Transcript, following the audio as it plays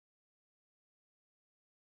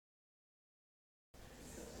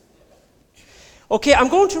Okay, I'm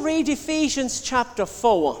going to read Ephesians chapter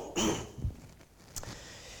 4.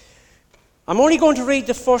 I'm only going to read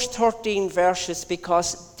the first 13 verses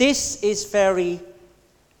because this is very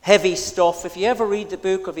heavy stuff. If you ever read the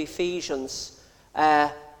book of Ephesians,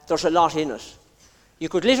 there's a lot in it. You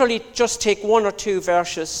could literally just take one or two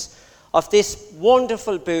verses of this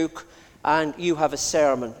wonderful book and you have a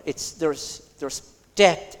sermon. There's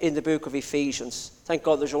depth in the book of Ephesians. Thank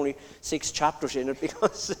God there's only 6 chapters in it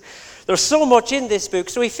because there's so much in this book.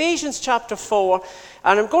 So Ephesians chapter 4,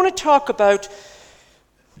 and I'm going to talk about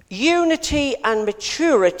unity and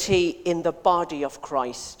maturity in the body of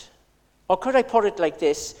Christ. Or could I put it like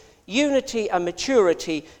this? Unity and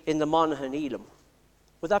maturity in the Monaghan Elam.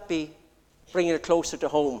 Would that be bringing it closer to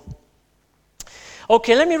home?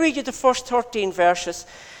 Okay, let me read you the first 13 verses.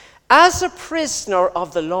 As a prisoner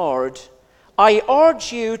of the Lord, I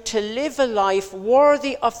urge you to live a life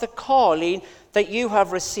worthy of the calling that you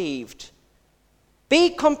have received. Be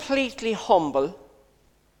completely humble,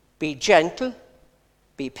 be gentle,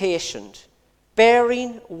 be patient,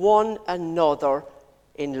 bearing one another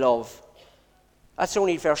in love. That's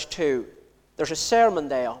only verse 2. There's a sermon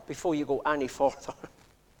there before you go any further.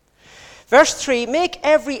 Verse 3, make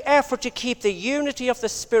every effort to keep the unity of the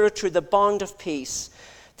Spirit through the bond of peace.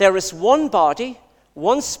 There is one body,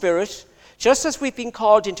 one Spirit, just as we've been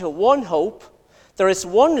called into one hope. There is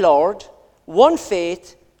one Lord, one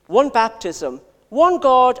faith, one baptism, one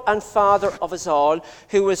God and Father of us all,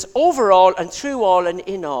 who is over all and through all and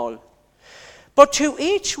in all. But to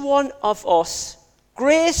each one of us,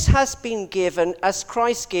 grace has been given as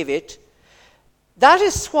Christ gave it. That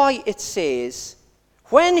is why it says,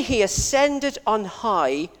 when he ascended on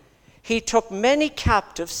high, he took many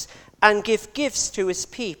captives and gave gifts to his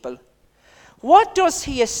people. What does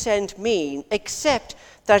he ascend mean, except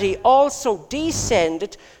that he also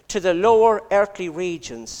descended to the lower earthly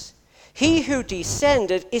regions? He who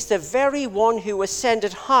descended is the very one who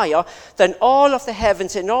ascended higher than all of the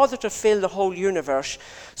heavens in order to fill the whole universe.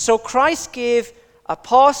 So Christ gave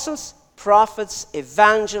apostles, prophets,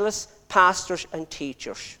 evangelists, pastors, and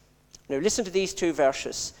teachers. Now listen to these 2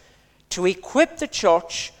 verses. To equip the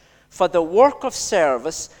church for the work of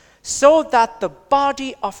service, so that the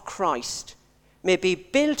body of Christ may be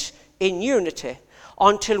built in unity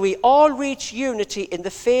until we all reach unity in the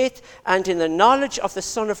faith and in the knowledge of the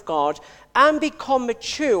Son of God and become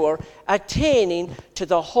mature, attaining to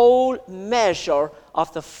the whole measure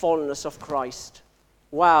of the fullness of Christ.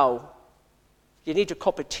 Wow. You need a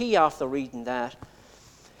cup of tea after reading that.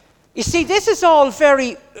 You see, this is all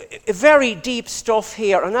very, very deep stuff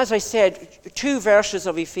here. And as I said, 2 verses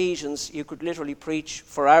of Ephesians, you could literally preach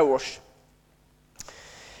for hours.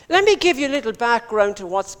 Let me give you a little background to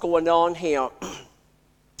what's going on here.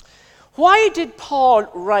 Why did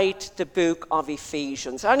Paul write the book of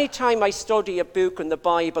Ephesians? Anytime I study a book in the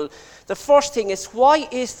Bible, the first thing is, why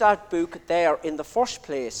is that book there in the first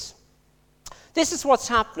place? This is what's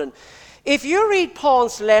happening. If you read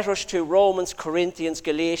Paul's letters to Romans, Corinthians,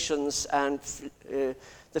 Galatians, and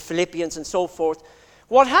the Philippians and so forth,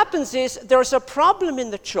 what happens is there's a problem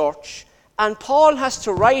in the church, and Paul has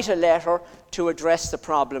to write a letter to address the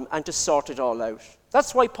problem and to sort it all out.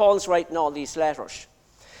 That's why Paul's writing all these letters.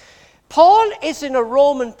 Paul is in a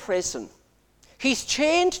Roman prison. He's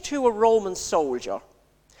chained to a Roman soldier.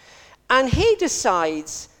 And he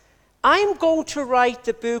decides, I'm going to write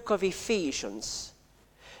the book of Ephesians,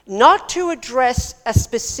 not to address a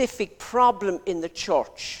specific problem in the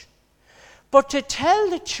church, but to tell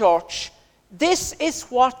the church this is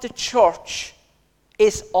what the church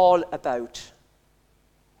is all about.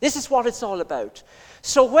 This is what it's all about.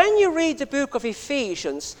 So when you read the book of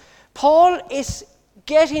Ephesians, Paul is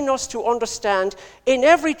getting us to understand in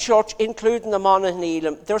every church, including the Monaghan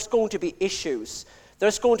Elam, there's going to be issues.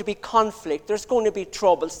 There's going to be conflict. There's going to be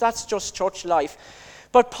troubles. That's just church life.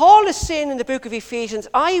 But Paul is saying in the book of Ephesians,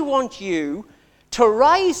 I want you to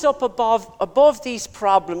rise up above these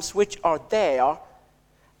problems which are there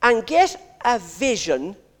and get a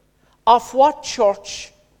vision of what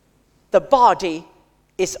church, the body,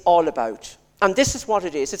 is all about. And this is what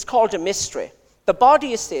it is. It's called a mystery. The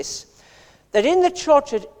body is this, that in the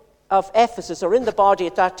church of Ephesus, or in the body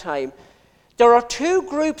at that time, there are 2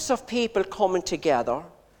 groups of people coming together.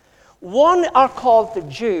 One are called the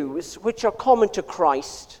Jews, which are coming to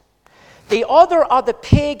Christ. The other are the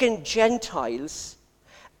pagan Gentiles,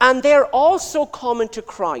 and they're also coming to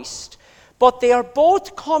Christ. But they are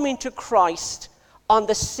both coming to Christ on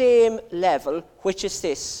the same level, which is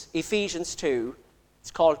this, Ephesians 2. It's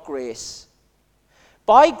called grace.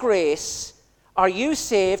 By grace are you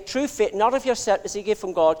saved through faith, not of yourself, as a gift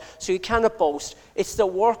from God, so you cannot boast. It's the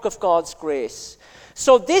work of God's grace.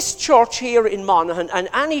 So this church here in Monaghan, and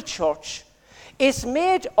any church, is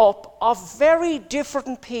made up of very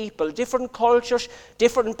different people, different cultures,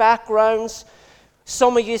 different backgrounds.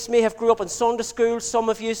 Some of you may have grew up in Sunday school, some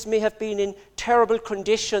of you may have been in terrible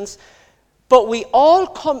conditions, but we all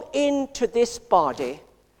come into this body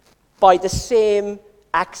by the same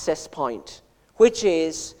access point, which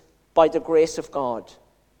is by the grace of God.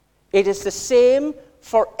 It is the same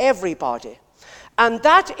for everybody. And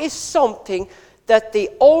that is something that the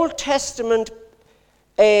Old Testament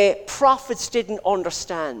prophets didn't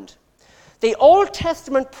understand. The Old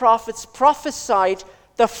Testament prophets prophesied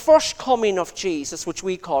the first coming of Jesus, which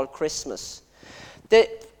we call Christmas. The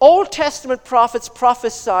Old Testament prophets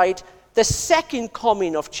prophesied the second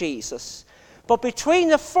coming of Jesus. But between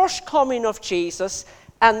the first coming of Jesus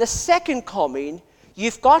and the second coming,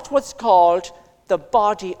 you've got what's called the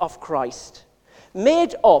body of Christ,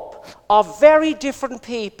 made up of very different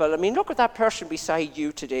people. I mean, look at that person beside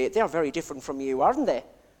you today. They're very different from you, aren't they?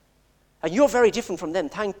 And you're very different from them,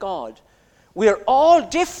 thank God. We're all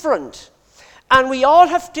different. And we all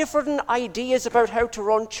have different ideas about how to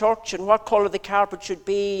run church and what colour the carpet should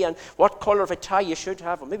be and what colour of a tie you should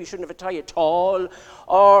have, or maybe you shouldn't have a tie at all.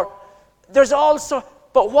 Or there's also,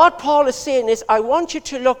 but what Paul is saying is, I want you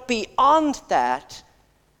to look beyond that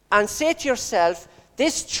and say to yourself,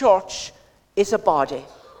 this church is a body.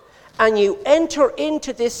 And you enter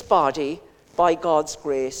into this body by God's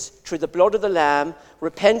grace, through the blood of the Lamb,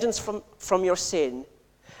 repentance from your sin.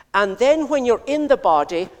 And then when you're in the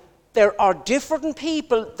body, there are different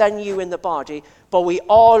people than you in the body, but we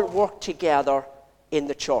all work together in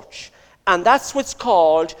the church. And that's what's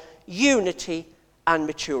called unity and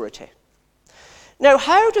maturity. Now,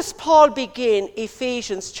 how does Paul begin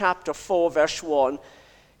Ephesians chapter 4, verse 1?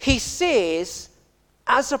 He says,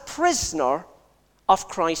 as a prisoner of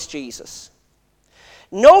Christ Jesus.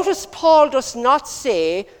 Notice Paul does not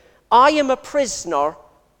say, I am a prisoner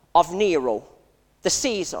of Nero, the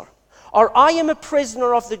Caesar. Or I am a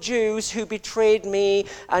prisoner of the Jews who betrayed me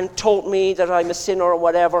and told me that I'm a sinner or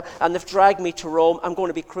whatever, and they've dragged me to Rome. I'm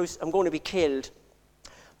going to be killed.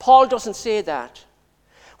 Paul doesn't say that.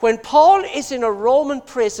 When Paul is in a Roman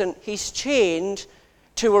prison, he's chained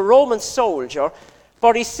to a Roman soldier,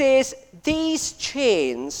 but he says, these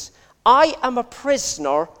chains, I am a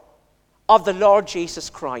prisoner of the Lord Jesus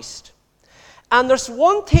Christ. And there's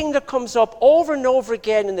one thing that comes up over and over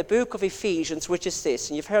again in the book of Ephesians, which is this,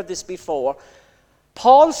 and you've heard this before.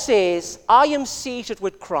 Paul says, I am seated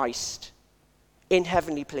with Christ in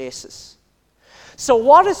heavenly places. So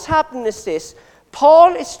what is happening is this.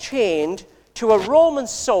 Paul is chained to a Roman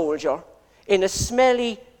soldier in a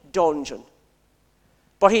smelly dungeon.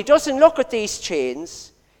 But he doesn't look at these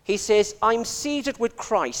chains. He says, I'm seated with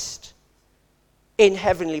Christ in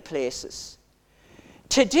heavenly places.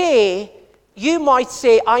 Today, you might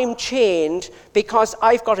say, I'm chained because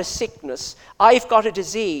I've got a sickness, I've got a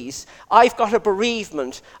disease, I've got a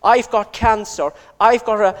bereavement, I've got cancer, I've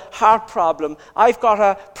got a heart problem, I've got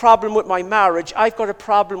a problem with my marriage, I've got a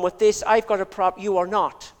problem with this, I've got a problem. You are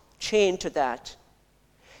not chained to that.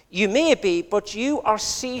 You may be, but you are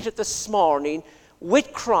seated this morning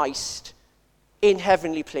with Christ in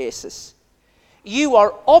heavenly places. You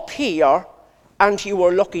are up here and you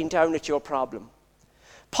are looking down at your problem.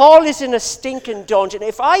 Paul is in a stinking dungeon.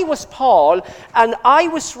 If I was Paul and I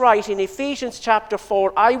was writing Ephesians chapter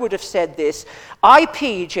 4, I would have said this. I,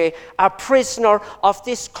 PJ, a prisoner of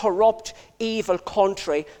this corrupt, evil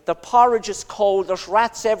country. The porridge is cold. There's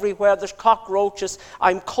rats everywhere. There's cockroaches.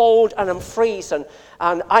 I'm cold and I'm freezing.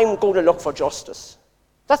 And I'm going to look for justice.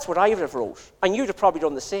 That's what I would have wrote. And you'd have probably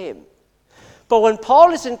done the same. But when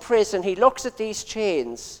Paul is in prison, he looks at these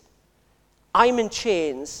chains. I'm in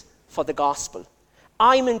chains for the gospel.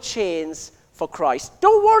 I'm in chains for Christ.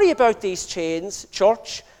 Don't worry about these chains,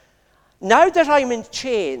 church. Now that I'm in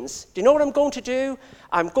chains, do you know what I'm going to do?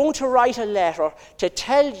 I'm going to write a letter to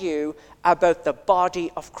tell you about the body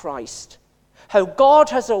of Christ. How God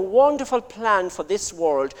has a wonderful plan for this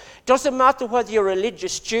world. Doesn't matter whether you're a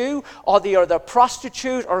religious Jew or you're the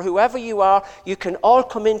prostitute or whoever you are, you can all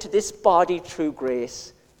come into this body through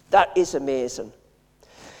grace. That is amazing.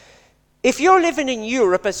 If you're living in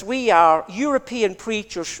Europe, as we are, European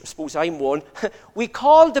preachers, I suppose I'm one, we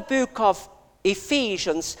call the book of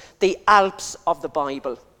Ephesians the Alps of the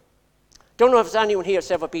Bible. Don't know if there's anyone here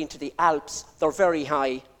that's ever been to the Alps. They're very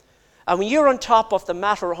high. And when you're on top of the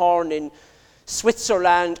Matterhorn in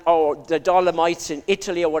Switzerland or the Dolomites in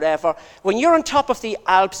Italy or whatever, when you're on top of the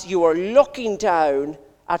Alps, you are looking down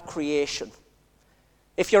at creation.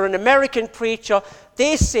 If you're an American preacher,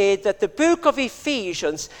 they say that the book of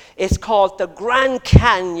Ephesians is called the Grand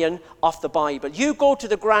Canyon of the Bible. You go to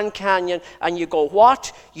the Grand Canyon and you go,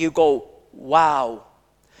 what? You go, wow.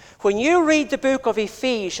 When you read the book of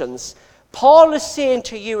Ephesians, Paul is saying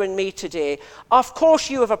to you and me today, of course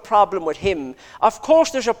you have a problem with him. Of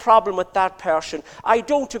course there's a problem with that person. I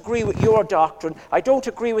don't agree with your doctrine. I don't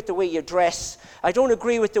agree with the way you dress. I don't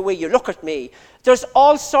agree with the way you look at me. There's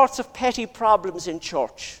all sorts of petty problems in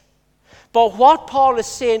church. But what Paul is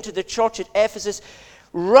saying to the church at Ephesus,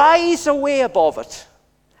 rise away above it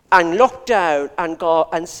and look down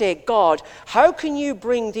and say, God, how can you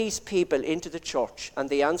bring these people into the church? And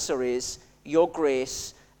the answer is, your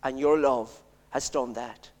grace and your love has done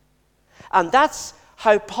that. And that's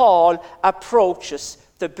how Paul approaches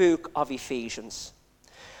the book of Ephesians.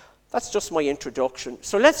 That's just my introduction.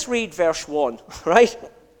 So let's read verse 1, right?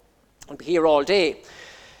 I'll be here all day.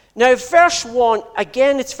 Now, verse 1,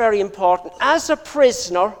 again, it's very important. As a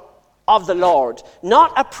prisoner of the Lord,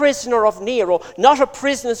 not a prisoner of Nero, not a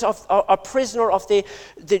prisoner of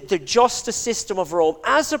the justice system of Rome,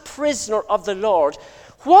 as a prisoner of the Lord.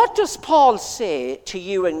 What does Paul say to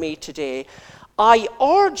you and me today? I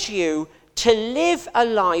urge you to live a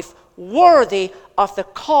life worthy of the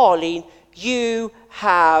calling you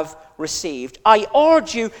have received. I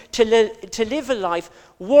urge you to live a life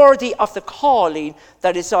worthy of the calling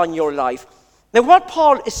that is on your life. Now, what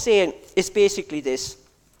Paul is saying is basically this.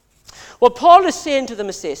 What Paul is saying to them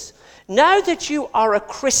is this. Now that you are a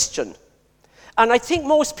Christian, and I think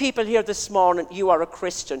most people here this morning, you are a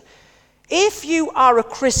Christian. If you are a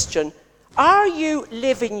Christian, are you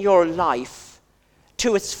living your life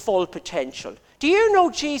to its full potential? Do you know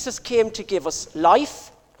Jesus came to give us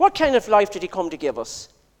life? What kind of life did he come to give us?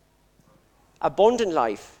 Abundant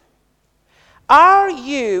life. Are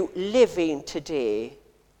you living today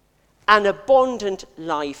an abundant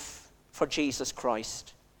life for Jesus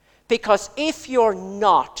Christ? Because if you're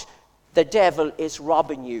not, the devil is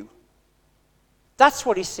robbing you. That's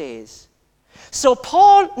what he says. So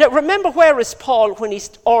Paul, now remember, where is Paul when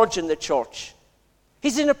he's urging the church?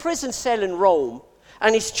 He's in a prison cell in Rome,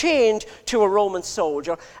 and he's chained to a Roman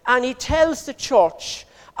soldier, and he tells the church,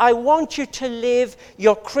 I want you to live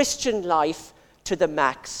your Christian life to the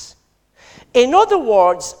max. In other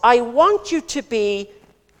words, I want you to be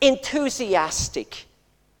enthusiastic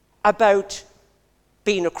about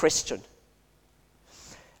being a Christian.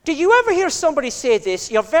 Did you ever hear somebody say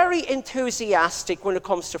this? You're very enthusiastic when it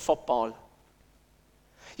comes to football.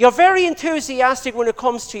 You're very enthusiastic when it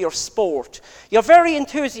comes to your sport. You're very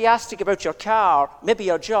enthusiastic about your car, maybe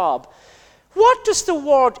your job. What does the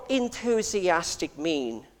word enthusiastic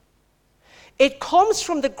mean? It comes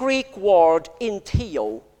from the Greek word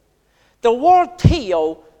entheo. The word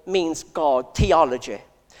theo means God, theology.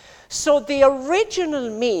 So the original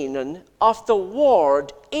meaning of the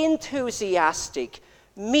word enthusiastic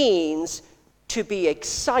means to be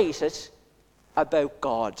excited about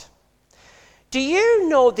God. Do you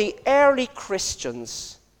know the early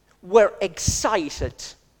Christians were excited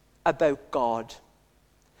about God?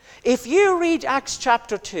 If you read Acts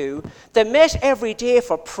chapter 2, they met every day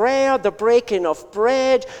for prayer, the breaking of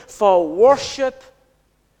bread, for worship.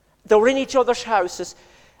 They were in each other's houses.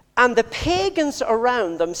 And the pagans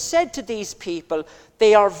around them said to these people,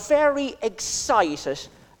 they are very excited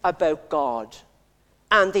about God.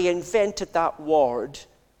 And they invented that word,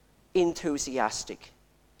 enthusiastic.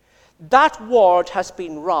 That word has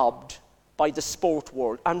been robbed by the sport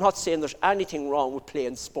world. I'm not saying there's anything wrong with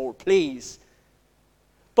playing sport, please.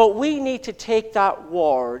 But we need to take that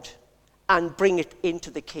word and bring it into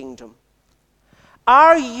the kingdom.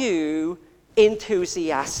 Are you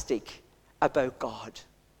enthusiastic about God?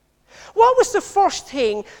 What was the first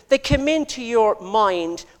thing that came into your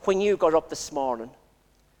mind when you got up this morning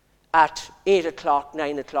at 8 o'clock,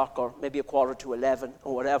 9 o'clock, or maybe a quarter to 11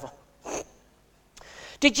 or whatever?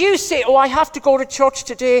 Did you say, oh, I have to go to church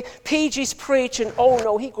today, PG's preaching, oh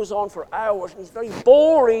no, he goes on for hours and he's very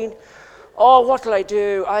boring. Oh, what'll I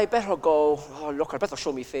do? I better go. Oh, look, I better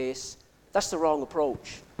show me face. That's the wrong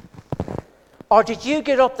approach. Or did you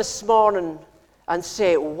get up this morning and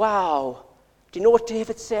say, wow, do you know what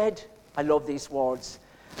David said? I love these words.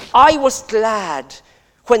 I was glad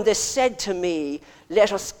when they said to me,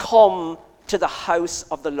 let us come to the house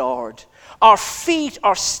of the Lord. Our feet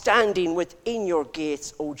are standing within your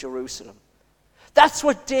gates, O Jerusalem. That's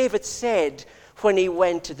what David said when he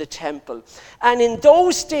went to the temple. And in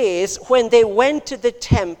those days, when they went to the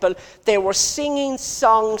temple, they were singing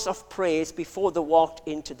songs of praise before they walked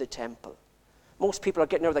into the temple. Most people are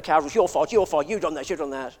getting out of the car, your fault, you done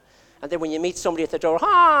that. And then when you meet somebody at the door,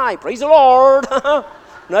 hi, praise the Lord.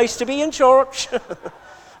 Nice to be in church.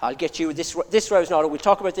 I'll get you this row's not over. We'll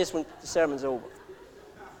talk about this when the sermon's over.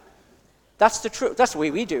 That's the truth. That's the way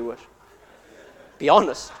we do it. Be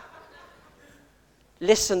honest.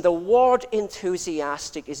 Listen, the word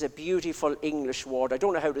enthusiastic is a beautiful English word. I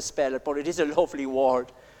don't know how to spell it, but it is a lovely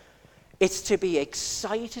word. It's to be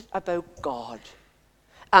excited about God.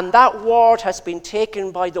 And that word has been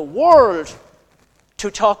taken by the world to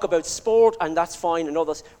talk about sport, and that's fine, and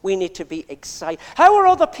others. We need to be excited. How are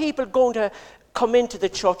other people going to come into the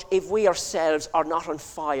church if we ourselves are not on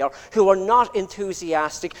fire, who are not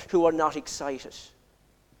enthusiastic, who are not excited?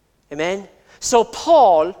 Amen? So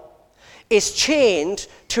Paul is chained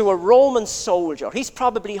to a Roman soldier. He's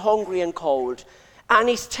probably hungry and cold. And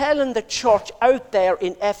he's telling the church out there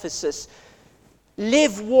in Ephesus,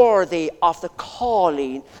 live worthy of the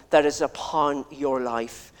calling that is upon your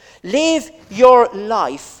life. Live your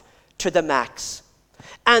life to the max.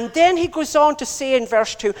 And then he goes on to say in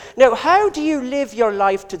verse 2, now how do you live your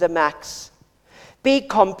life to the max? Be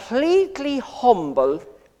completely humble,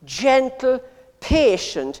 gentle,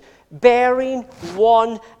 patient, bearing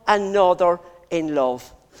one another in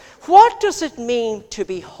love. What does it mean to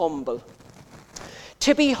be humble?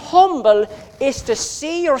 To be humble is to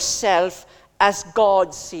see yourself as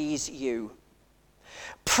God sees you.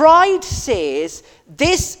 Pride says,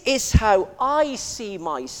 this is how I see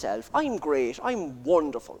myself. I'm great. I'm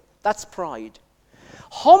wonderful. That's pride.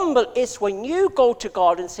 Humble is when you go to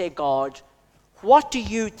God and say, God, what do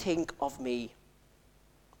you think of me?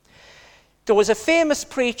 There was a famous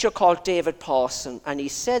preacher called David Pawson, and he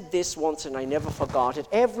said this once, and I never forgot it.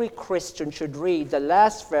 Every Christian should read the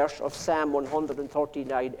last verse of Psalm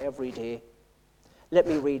 139 every day. Let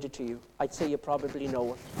me read it to you. I'd say you probably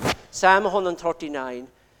know it. Psalm 139,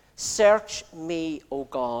 search me, O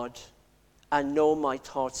God, and know my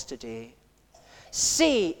thoughts today.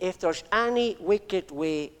 See if there's any wicked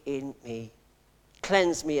way in me.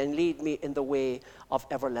 Cleanse me and lead me in the way of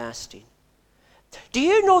everlasting. Do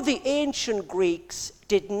you know the ancient Greeks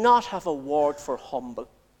did not have a word for humble?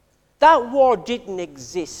 That word didn't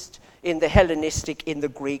exist in the Hellenistic, in the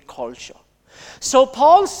Greek culture. So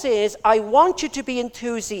Paul says, I want you to be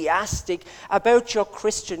enthusiastic about your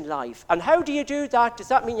Christian life. And how do you do that? Does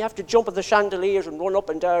that mean you have to jump at the chandeliers and run up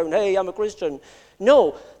and down, hey, I'm a Christian?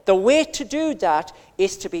 No, the way to do that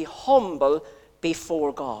is to be humble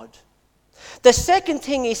before God. The second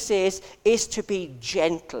thing he says is to be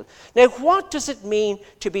gentle. Now, what does it mean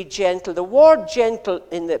to be gentle? The word gentle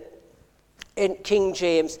in King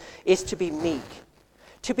James is to be meek.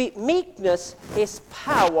 To be meekness is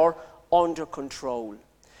power under control.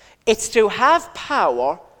 It's to have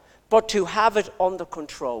power, but to have it under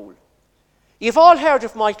control. You've all heard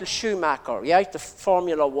of Michael Schumacher, yeah, the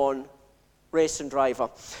Formula One racing driver.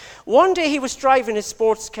 One day he was driving his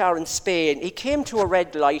sports car in Spain. He came to a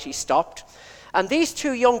red light, he stopped, and these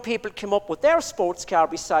two young people came up with their sports car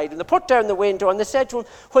beside him. They put down the window and they said to him,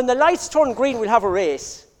 when the lights turn green, we'll have a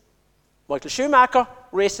race. Michael Schumacher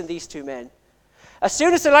racing these two men. As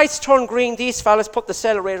soon as the lights turned green, these fellas put the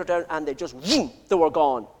accelerator down and they were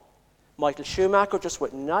gone. Michael Schumacher just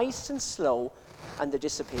went nice and slow and they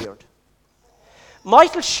disappeared.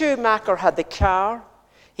 Michael Schumacher had the car,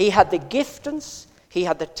 he had the giftings, he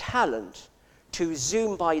had the talent to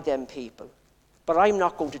zoom by them people. But I'm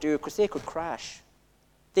not going to do it because they could crash.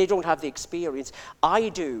 They don't have the experience. I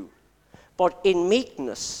do. But in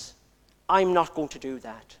meekness, I'm not going to do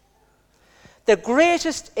that. The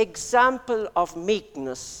greatest example of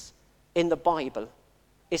meekness in the Bible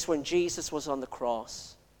is when Jesus was on the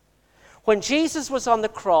cross. When Jesus was on the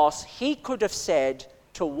cross, he could have said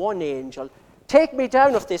to one angel, take me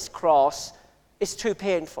down off this cross, it's too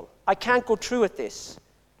painful. I can't go through with this.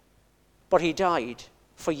 But he died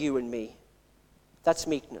for you and me. That's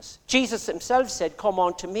meekness. Jesus himself said, come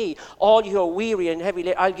unto me, all you are weary and heavy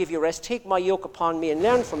laden, I'll give you rest. Take my yoke upon me and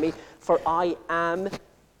learn from me, for I am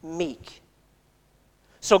meek.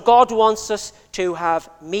 So God wants us to have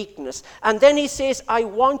meekness. And then he says, I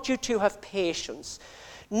want you to have patience.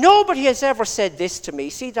 Nobody has ever said this to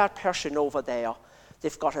me. See that person over there?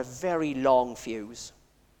 They've got a very long fuse.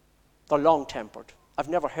 They're long-tempered. I've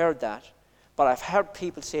never heard that. But I've heard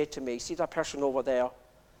people say to me, see that person over there?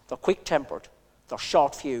 They're quick-tempered. They're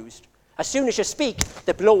short-fused. As soon as you speak,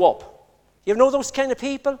 they blow up. You know those kind of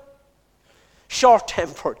people?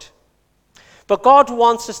 Short-tempered. But God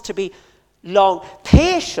wants us to be long.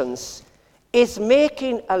 Patience is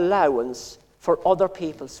making allowance for other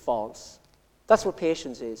people's faults. That's what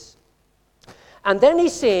patience is. And then he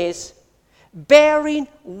says, bearing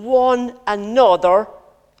one another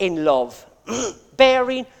in love.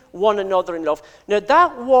 Bearing one another in love. Now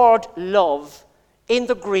that word love in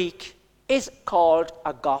the Greek is called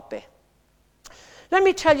agape. Let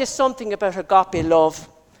me tell you something about agape love.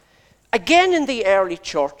 Again, in the early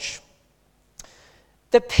church,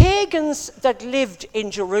 the pagans that lived in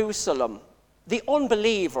Jerusalem, the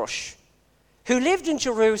unbelievers who lived in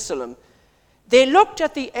Jerusalem, they looked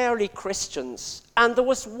at the early Christians, and there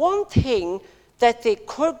was one thing that they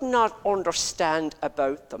could not understand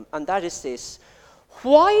about them, and that is this.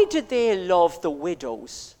 Why did they love the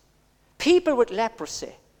widows, people with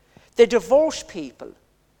leprosy, the divorced people,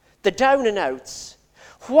 the down and outs?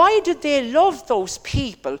 Why did they love those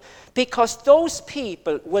people? Because those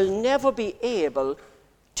people will never be able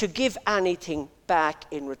to give anything back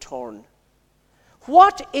in return.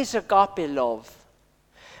 What is agape love?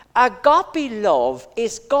 Agape love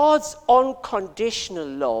is God's unconditional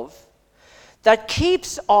love that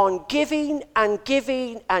keeps on giving and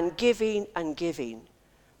giving and giving and giving,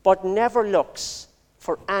 but never looks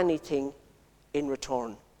for anything in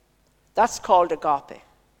return. That's called agape.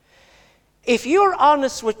 If you're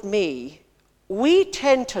honest with me, we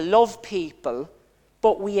tend to love people,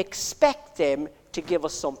 but we expect them to give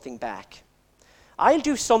us something back. I'll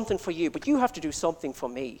do something for you, but you have to do something for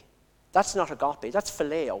me. That's not agape, that's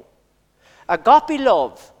phileo. Agape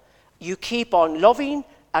love, you keep on loving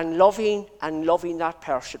and loving and loving that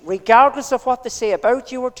person, regardless of what they say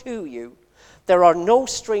about you or to you. There are no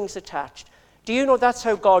strings attached. Do you know that's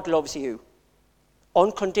how God loves you?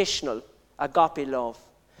 Unconditional, agape love.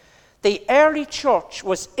 The early church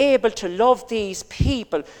was able to love these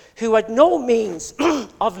people who had no means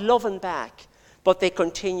of loving back, but they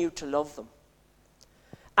continued to love them.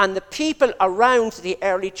 And the people around the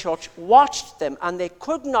early church watched them, and they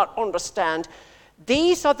could not understand,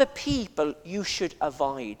 these are the people you should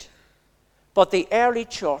avoid. But the early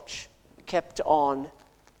church kept on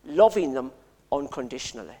loving them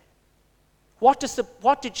unconditionally. What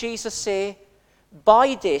did Jesus say?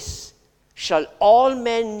 By this shall all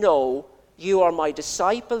men know you are my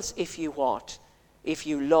disciples if you what? If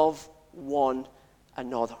you love one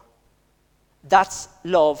another. That's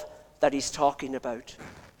love that he's talking about.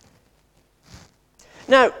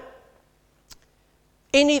 Now,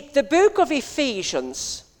 in the book of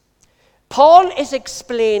Ephesians, Paul is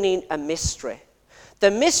explaining a mystery. The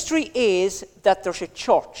mystery is that there's a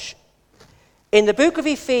church. In the book of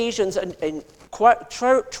Ephesians, and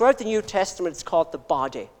throughout the New Testament, it's called the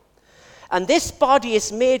body. And this body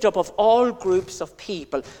is made up of all groups of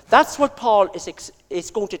people. That's what Paul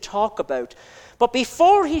is going to talk about. But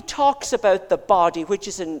before he talks about the body, which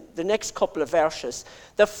is in the next couple of verses,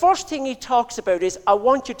 the first thing he talks about is, I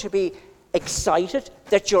want you to be excited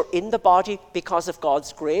that you're in the body because of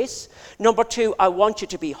God's grace. Number two, I want you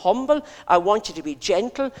to be humble. I want you to be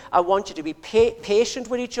gentle. I want you to be patient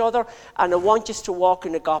with each other. And I want you to walk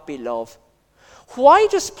in agape love. Why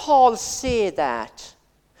does Paul say that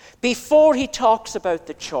before he talks about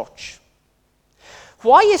the church?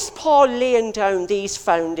 Why is Paul laying down these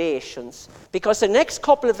foundations? Because the next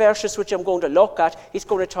couple of verses which I'm going to look at, he's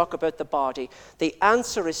going to talk about the body. The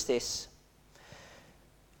answer is this.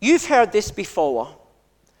 You've heard this before.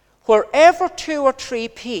 Wherever 2 or 3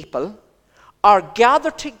 people are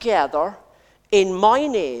gathered together in my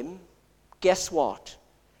name, guess what?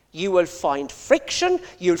 You will find friction,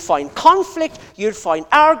 you'll find conflict, you'll find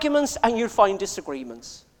arguments, and you'll find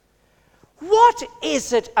disagreements. What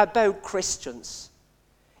is it about Christians?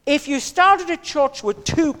 If you started a church with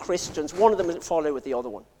 2 Christians, one of them will fall out with the other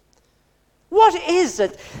one. What is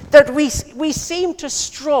it that we seem to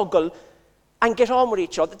struggle and get on with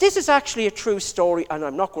each other? This is actually a true story, and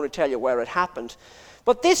I'm not going to tell you where it happened.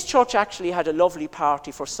 But this church actually had a lovely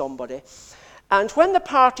party for somebody. And when the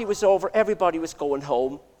party was over, everybody was going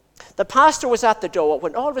home. The pastor was at the door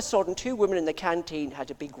when all of a sudden 2 women in the canteen had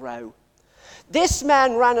a big row. This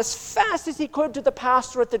man ran as fast as he could to the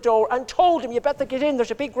pastor at the door and told him, you better get in,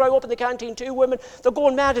 there's a big row up in the canteen, 2 women, they're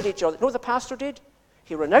going mad at each other. You know what the pastor did?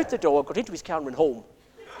 He ran out the door, got into his car and went home.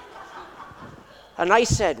 And I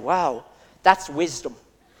said, wow, that's wisdom.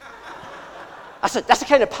 I said, that's the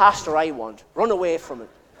kind of pastor I want. Run away from it.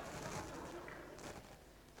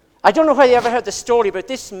 I don't know whether you ever heard the story about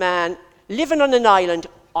this man living on an island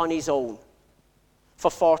on his own for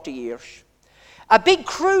 40 years. A big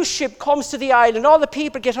cruise ship comes to the island, all the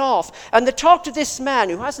people get off, and they talk to this man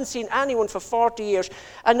who hasn't seen anyone for 40 years.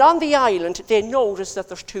 And on the island, they notice that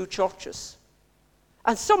there's 2 churches.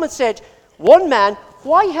 And someone said, one man,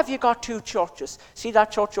 why have you got 2 churches? See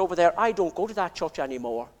that church over there? I don't go to that church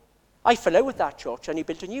anymore. I fell out with that church, and he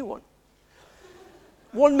built a new one.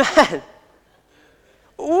 One man.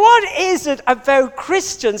 What is it about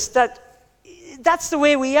Christians that's the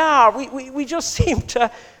way we are? We just seem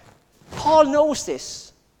to... Paul knows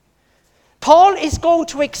this. Paul is going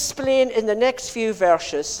to explain in the next few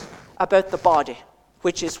verses about the body.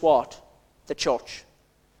 which is what? The church.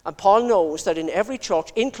 And Paul knows that in every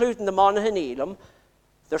church, including the Monaghan Elim,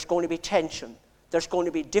 there's going to be tension. There's going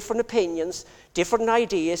to be different opinions, different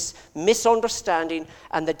ideas, misunderstanding,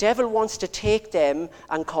 and the devil wants to take them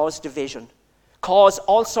and cause division, cause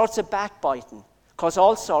all sorts of backbiting, cause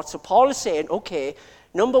all sorts. So Paul is saying, okay,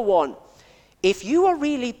 number one, if you are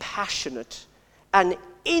really passionate and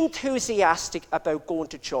enthusiastic about going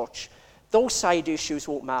to church, those side issues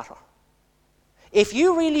won't matter. If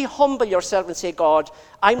you really humble yourself and say, God,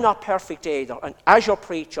 I'm not perfect either, and as your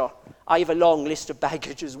preacher, I have a long list of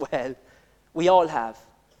baggage as well. We all have.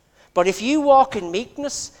 But if you walk in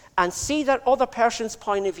meekness and see that other person's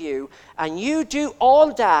point of view, and you do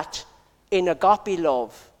all that in agape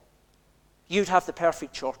love, you'd have the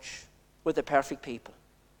perfect church with the perfect people.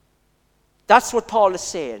 That's what Paul is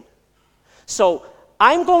saying. So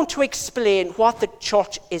I'm going to explain what the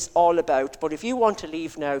church is all about, but if you want to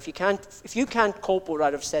leave now, if you can't cope with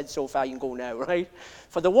what I've said so far, you can go now, right?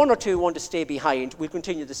 For the one or two who want to stay behind, we'll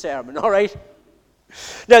continue the sermon, all right?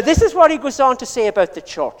 Now, this is what he goes on to say about the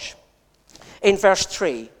church. In verse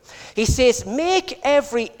 3, he says, make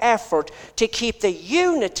every effort to keep the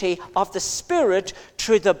unity of the Spirit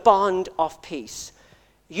through the bond of peace.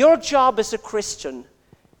 Your job as a Christian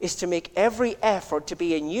is to make every effort to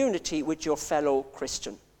be in unity with your fellow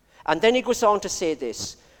Christian. And then he goes on to say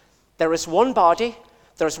this, there is one body,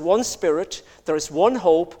 there is one Spirit, there is one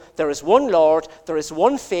hope, there is one Lord, there is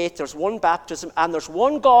one faith, there is one baptism, and there's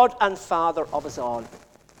one God and Father of us all.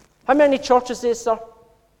 How many churches is there?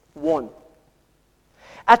 One.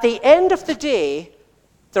 At the end of the day,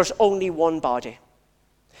 there's only one body.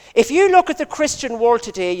 If you look at the Christian world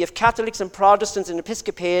today, you have Catholics and Protestants and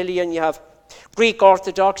Episcopalian, you have Greek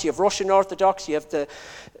Orthodox, you have Russian Orthodox, you have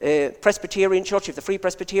the Presbyterian Church, you have the Free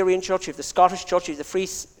Presbyterian Church, you have the Scottish Church, you have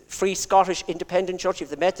the Free Scottish Independent Church, you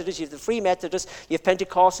have the Methodists, you have the Free Methodists, you have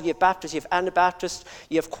Pentecostal, you have Baptists, you have Anabaptists,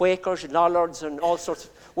 you have Quakers and Lollards and all sorts.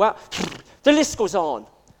 Well, the list goes on.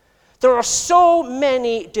 There are so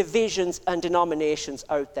many divisions and denominations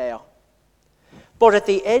out there. But at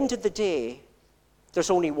the end of the day, there's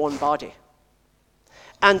only one body.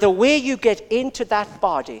 And the way you get into that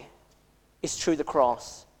body is through the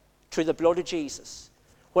cross, through the blood of Jesus.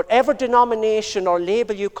 Whatever denomination or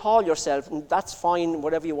label you call yourself, and that's fine,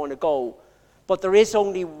 wherever you want to go, but there is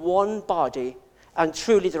only one body, and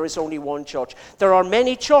truly there is only one church. There are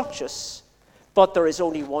many churches, but there is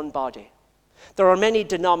only one body. There are many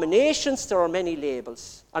denominations, there are many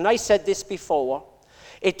labels. And I said this before,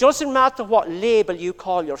 it doesn't matter what label you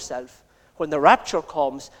call yourself. When the rapture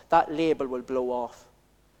comes, that label will blow off.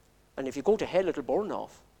 And if you go to hell, it'll burn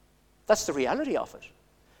off. That's the reality of it.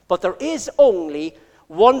 But there is only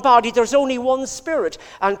one body, there's only one Spirit.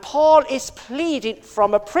 And Paul is pleading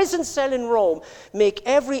from a prison cell in Rome, make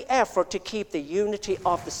every effort to keep the unity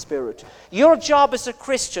of the Spirit. Your job as a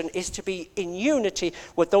Christian is to be in unity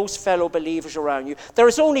with those fellow believers around you. There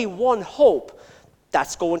is only one hope,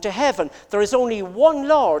 that's going to heaven. There is only one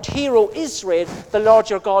Lord, Hear, O Israel, the Lord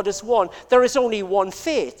your God is one. There is only one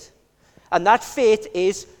faith. And that faith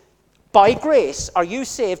is by grace are you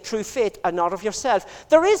saved through faith and not of yourself.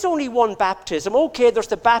 There is only one baptism. Okay, there's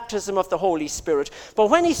the baptism of the Holy Spirit. But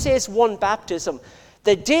when he says one baptism,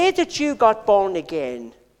 the day that you got born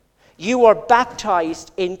again, you were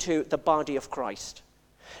baptized into the body of Christ.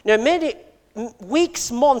 Now, many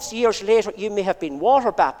weeks, months, years later, you may have been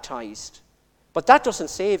water baptized, but that doesn't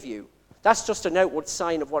save you. That's just an outward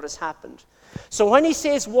sign of what has happened. So when he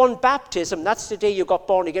says one baptism, that's the day you got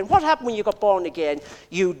born again. What happened when you got born again?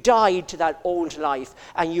 You died to that old life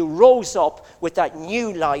and you rose up with that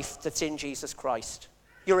new life that's in Jesus Christ.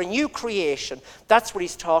 You're a new creation. That's what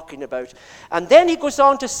he's talking about. And then he goes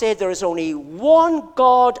on to say there is only one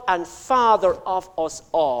God and Father of us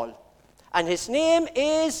all. And his name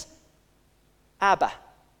is Abba.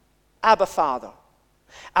 Abba Father.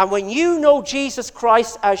 And when you know Jesus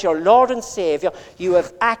Christ as your Lord and Savior, you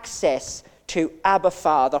have access to Abba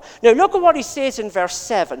Father. Now look at what he says in verse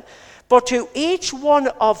 7. But to each one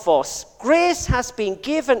of us, grace has been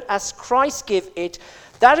given as Christ gave it.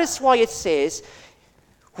 That is why it says,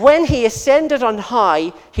 when he ascended on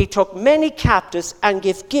high, he took many captives and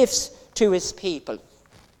gave gifts to his people.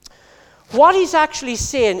 What he's actually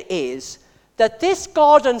saying is that this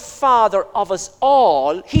God and Father of us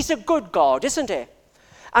all, he's a good God, isn't he?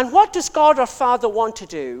 And what does God our Father want to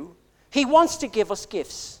do? He wants to give us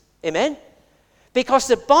gifts. Amen? Because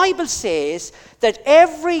the Bible says that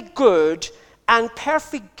every good and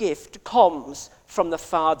perfect gift comes from the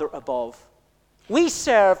Father above. We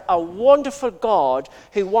serve a wonderful God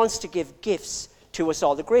who wants to give gifts to us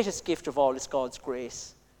all. The greatest gift of all is God's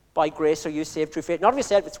grace. By grace are you saved through faith. Not of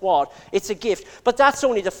yourself, it's what? It's a gift. But that's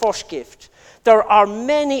only the first gift. There are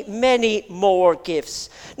many, many more gifts.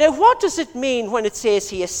 Now, what does it mean when it says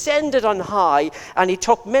he ascended on high and he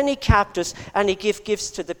took many captives and he gave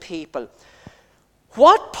gifts to the people?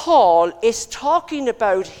 What Paul is talking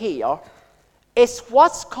about here is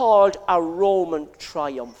what's called a Roman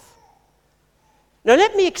triumph. Now,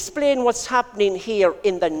 let me explain what's happening here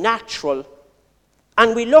in the natural,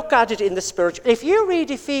 and we look at it in the spiritual. If you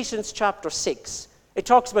read Ephesians chapter 6, it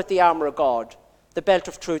talks about the armor of God, the belt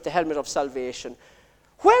of truth, the helmet of salvation.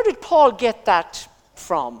 Where did Paul get that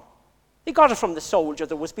from? He got it from the soldier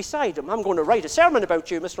that was beside him. I'm going to write a sermon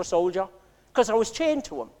about you, Mr. Soldier, because I was chained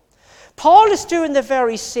to him. Paul is doing the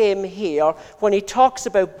very same here when he talks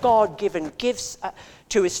about God giving gifts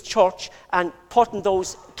to his church and putting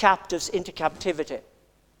those captives into captivity.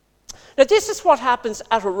 Now, this is what happens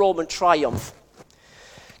at a Roman triumph.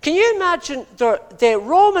 Can you imagine the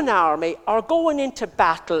Roman army are going into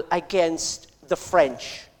battle against the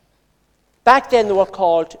French? Back then it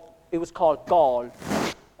was called Gaul,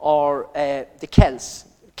 or the Celts.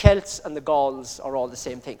 Celts and the Gauls are all the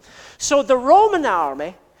same thing. So the Roman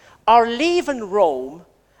army are leaving Rome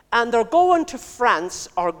and they're going to France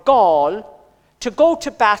or Gaul to go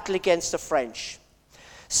to battle against the French.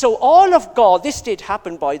 So all of Gaul, this did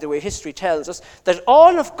happen by the way, history tells us, that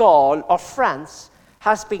all of Gaul or France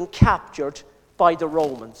has been captured by the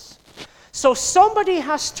Romans. So somebody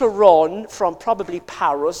has to run from probably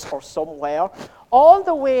Paris or somewhere all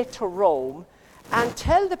the way to Rome and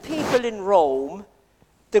tell the people in Rome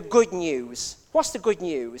the good news. What's the good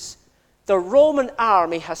news? The Roman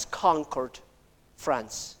army has conquered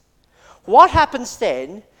France. What happens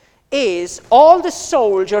then is all the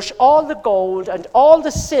soldiers, all the gold and all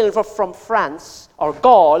the silver from France or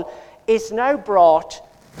Gaul is now brought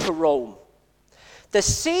to Rome. The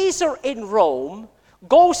Caesar in Rome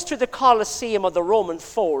goes to the Colosseum or the Roman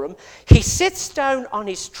Forum. He sits down on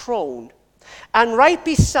his throne, and right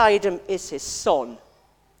beside him is his son.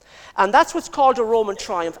 And that's what's called a Roman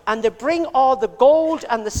triumph. And they bring all the gold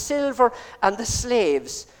and the silver and the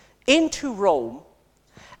slaves into Rome,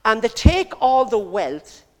 and they take all the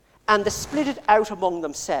wealth and they split it out among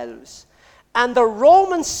themselves. And the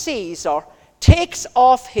Roman Caesar takes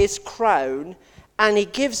off his crown and he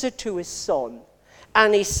gives it to his son.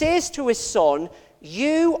 And he says to his son,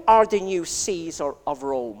 you are the new Caesar of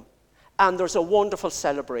Rome. And there's a wonderful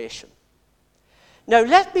celebration. Now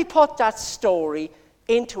let me put that story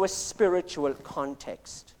into a spiritual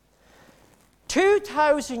context.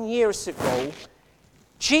 2,000 years ago,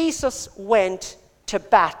 Jesus went to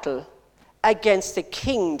battle against the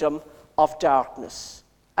kingdom of darkness,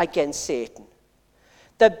 against Satan.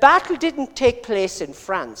 The battle didn't take place in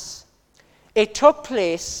France. It took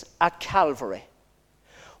place at Calvary.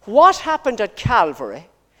 What happened at Calvary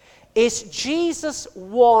is Jesus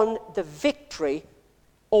won the victory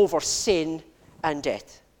over sin and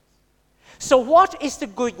death. So what is the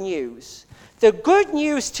good news? The good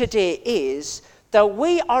news today is that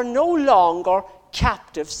we are no longer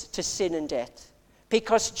captives to sin and death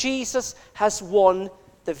because Jesus has won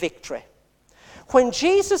the victory. When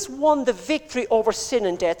Jesus won the victory over sin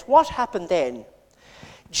and death, what happened then?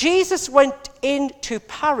 Jesus went into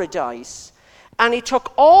paradise and he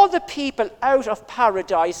took all the people out of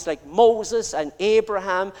paradise like Moses and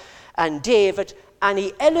Abraham and David, and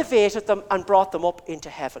he elevated them and brought them up into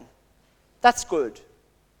heaven. That's good.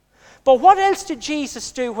 But what else did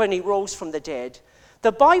Jesus do when he rose from the dead?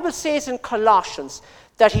 The Bible says in Colossians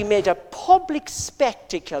that he made a public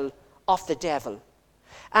spectacle of the devil.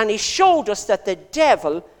 And he showed us that the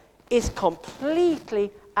devil is completely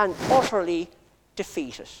and utterly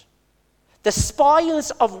defeated. The spoils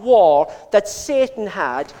of war that Satan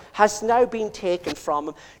had has now been taken from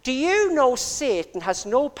him. Do you know Satan has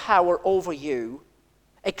no power over you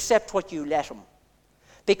except what you let him?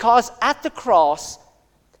 Because at the cross,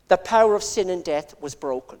 the power of sin and death was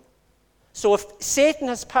broken. So if Satan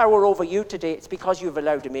has power over you today, it's because you've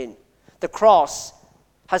allowed him in. The cross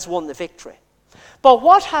has won the victory. But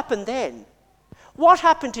what happened then? What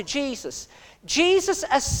happened to Jesus? Jesus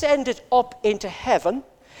ascended up into heaven.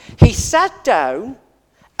 He sat down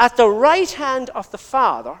at the right hand of the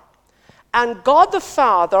Father, and God the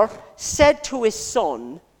Father said to his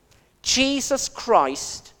Son, Jesus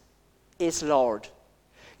Christ is Lord.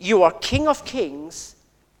 You are King of Kings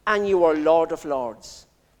and you are Lord of Lords.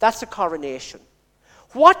 That's a coronation.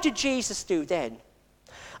 What did Jesus do then?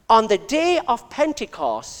 On the day of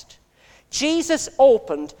Pentecost, Jesus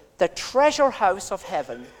opened the treasure house of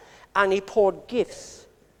heaven and he poured gifts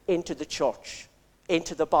into the church,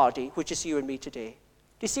 into the body, which is you and me today.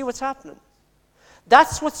 Do you see what's happening?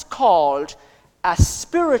 That's what's called a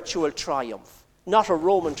spiritual triumph, not a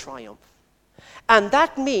Roman triumph. And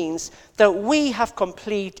that means that we have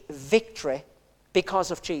complete victory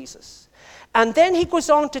because of Jesus. And then he goes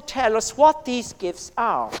on to tell us what these gifts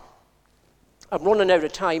are. I'm running out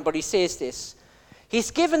of time, but he says this.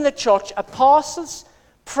 He's given the church apostles,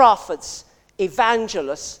 prophets,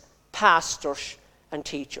 evangelists, pastors, and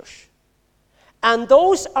teachers. And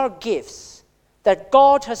those are gifts that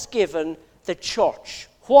God has given the church.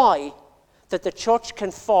 Why? That the church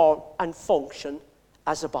can form and function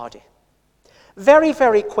as a body. Very,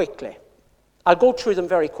 very quickly. I'll go through them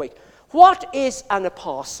very quick. What is an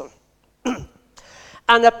apostle?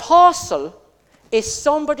 An apostle is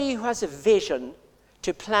somebody who has a vision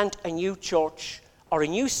to plant a new church or a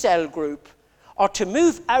new cell group or to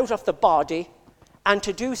move out of the body and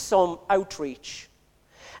to do some outreach.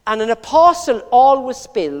 And an apostle always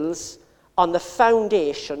builds on the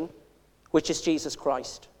foundation, which is Jesus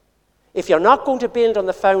Christ. If you're not going to build on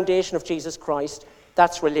the foundation of Jesus Christ,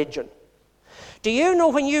 that's religion. Do you know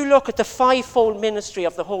when you look at the fivefold ministry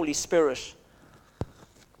of the Holy Spirit,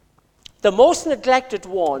 the most neglected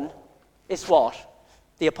one is what?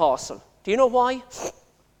 The apostle. Do you know why?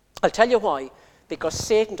 I'll tell you why. Because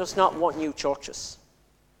Satan does not want new churches.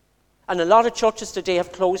 And a lot of churches today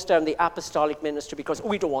have closed down the apostolic ministry because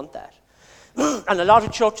we don't want that. And a lot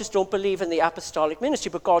of churches don't believe in the apostolic ministry,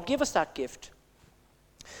 but God gave us that gift.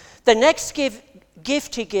 The next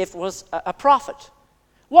gift he gave was a prophet.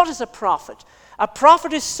 What is a prophet? A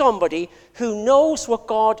prophet is somebody who knows what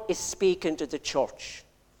God is speaking to the church.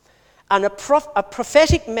 And a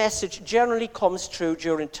prophetic message generally comes through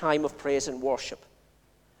during time of praise and worship.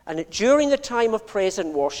 And during the time of praise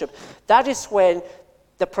and worship, that is when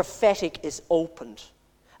the prophetic is opened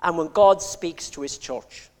and when God speaks to his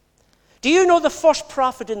church. Do you know the first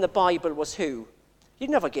prophet in the Bible was who? You'd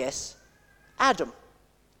never guess. Adam.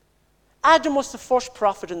 Adam was the first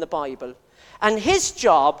prophet in the Bible. And his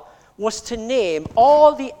job was to name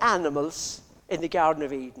all the animals in the Garden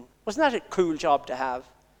of Eden. Wasn't that a cool job to have?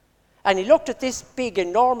 And he looked at this big,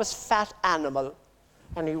 enormous, fat animal,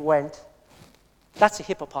 and he went, that's a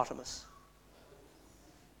hippopotamus.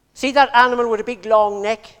 See that animal with a big, long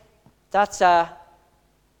neck? That's a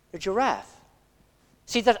giraffe.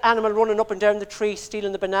 See that animal running up and down the tree,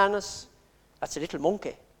 stealing the bananas? That's a little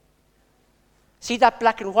monkey. See that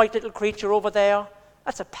black and white little creature over there?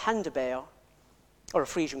 That's a panda bear. Or a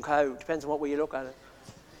Frisian cow, depends on what way you look at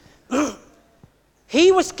it.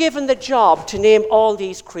 He was given the job to name all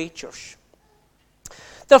these creatures.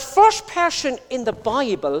 The first person in the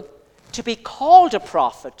Bible to be called a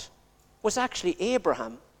prophet was actually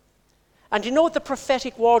Abraham. And you know what the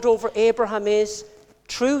prophetic word over Abraham is?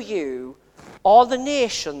 Through you, all the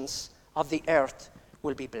nations of the earth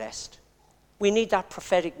will be blessed. We need that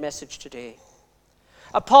prophetic message today.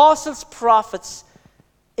 Apostles, prophets,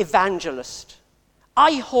 evangelists.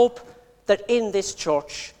 I hope that in this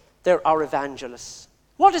church there are evangelists.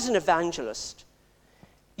 What is an evangelist?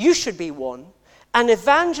 You should be one. An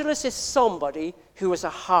evangelist is somebody who has a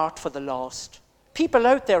heart for the lost. People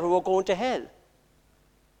out there who are going to hell.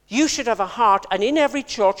 You should have a heart, and in every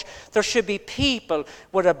church there should be people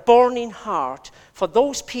with a burning heart for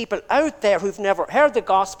those people out there who've never heard the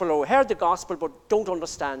gospel or heard the gospel but don't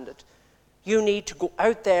understand it. You need to go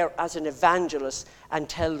out there as an evangelist and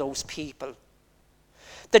tell those people.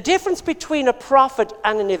 The difference between a prophet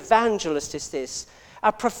and an evangelist is this.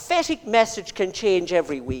 A prophetic message can change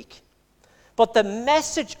every week, but the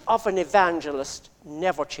message of an evangelist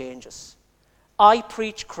never changes. I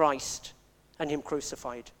preach Christ and him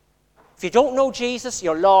crucified. If you don't know Jesus,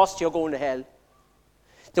 you're lost, you're going to hell.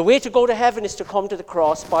 The way to go to heaven is to come to the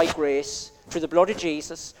cross by grace, through the blood of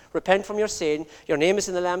Jesus, repent from your sin, your name is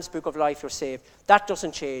in the Lamb's Book of Life, you're saved. That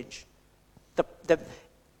doesn't change. The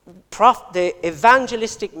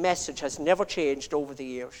evangelistic message has never changed over the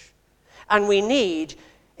years. And we need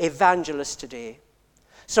evangelists today.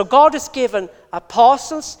 So God has given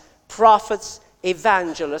apostles, prophets,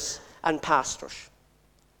 evangelists, and pastors.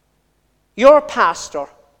 Your pastor,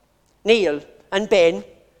 Neil and Ben,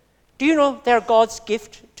 do you know they're God's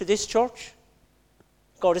gift to this church?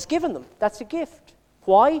 God has given them. That's a gift.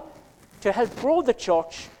 Why? To help grow the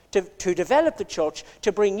church, to develop the church,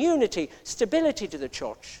 to bring unity, stability to the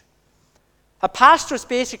church. A pastor is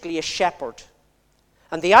basically a shepherd.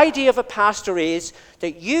 And the idea of a pastor is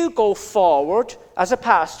that you go forward as a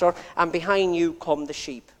pastor and behind you come the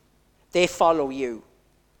sheep. They follow you.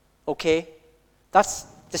 Okay? That's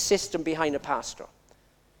the system behind a pastor.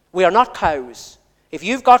 We are not cows. If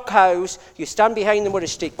you've got cows, you stand behind them with a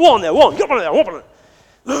stick. Go on there, go on, get on there, open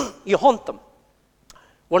it. You hunt them.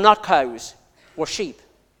 We're not cows. We're sheep.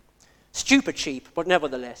 Stupid sheep, but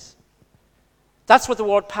nevertheless. That's where the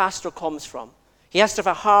word pastor comes from. He has to have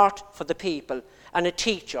a heart for the people. And a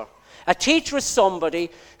teacher. A teacher is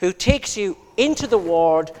somebody who takes you into the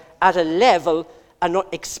word at a level and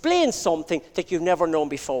explains something that you've never known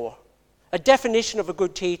before. A definition of a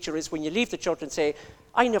good teacher is when you leave the church and say,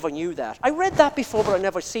 I never knew that. I read that before, but I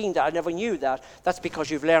never seen that. I never knew that. That's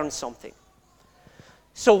because you've learned something.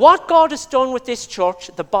 So what God has done with this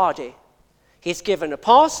church, the body, He's given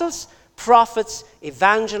apostles, prophets,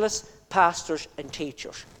 evangelists, pastors, and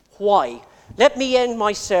teachers. Why? Let me end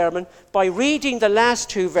my sermon by reading the last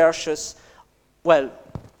two verses. Well,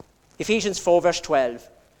 Ephesians 4, verse 12.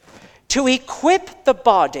 To equip the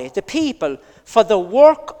body, the people, for the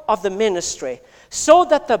work of the ministry, so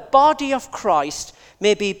that the body of Christ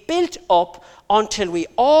may be built up until we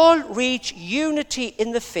all reach unity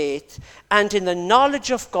in the faith and in the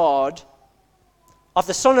knowledge of God, of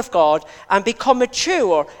the Son of God, and become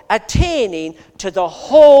mature, attaining to the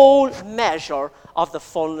whole measure of the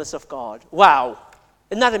fullness of God. Wow.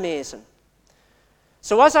 Isn't that amazing?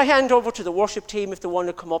 So as I hand over to the worship team, if they want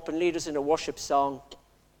to come up and lead us in a worship song,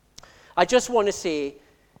 I just want to say,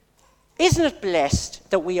 isn't it blessed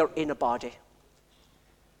that we are in a body?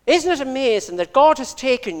 Isn't it amazing that God has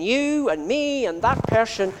taken you and me and that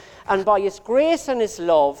person, and by His grace and His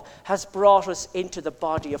love has brought us into the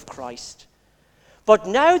body of Christ? But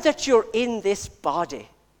now that you're in this body,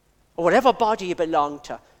 or whatever body you belong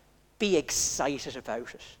to, be excited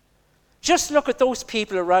about it. Just look at those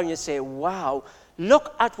people around you and say, wow,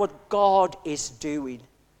 look at what God is doing.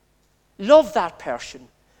 Love that person.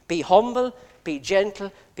 Be humble, be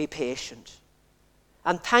gentle, be patient.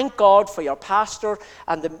 And thank God for your pastor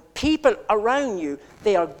and the people around you.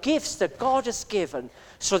 They are gifts that God has given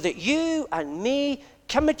so that you and me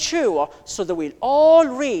can mature, so that we'll all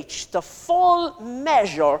reach the full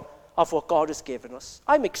measure of what God has given us.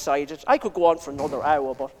 I'm excited. I could go on for another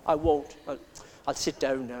hour, but I won't. I'll sit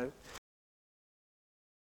down now.